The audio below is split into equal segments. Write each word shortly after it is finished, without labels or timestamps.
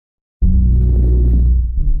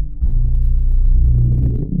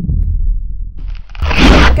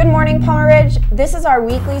Good morning, Palmer Ridge. This is our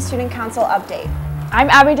weekly Student Council update. I'm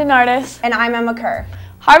Abby Denardis. And I'm Emma Kerr.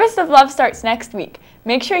 Harvest of Love starts next week.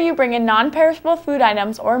 Make sure you bring in non-perishable food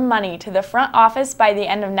items or money to the front office by the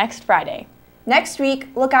end of next Friday. Next week,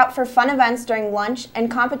 look out for fun events during lunch and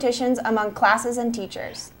competitions among classes and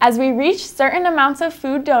teachers. As we reach certain amounts of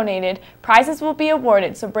food donated, prizes will be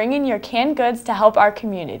awarded, so bring in your canned goods to help our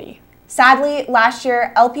community. Sadly, last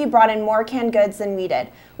year, LP brought in more canned goods than we did.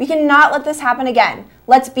 We cannot let this happen again.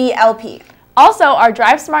 Let's be LP. Also, our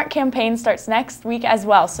Drive Smart campaign starts next week as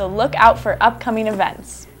well, so look out for upcoming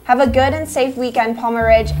events. Have a good and safe weekend, Palmer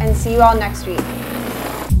Ridge, and see you all next week.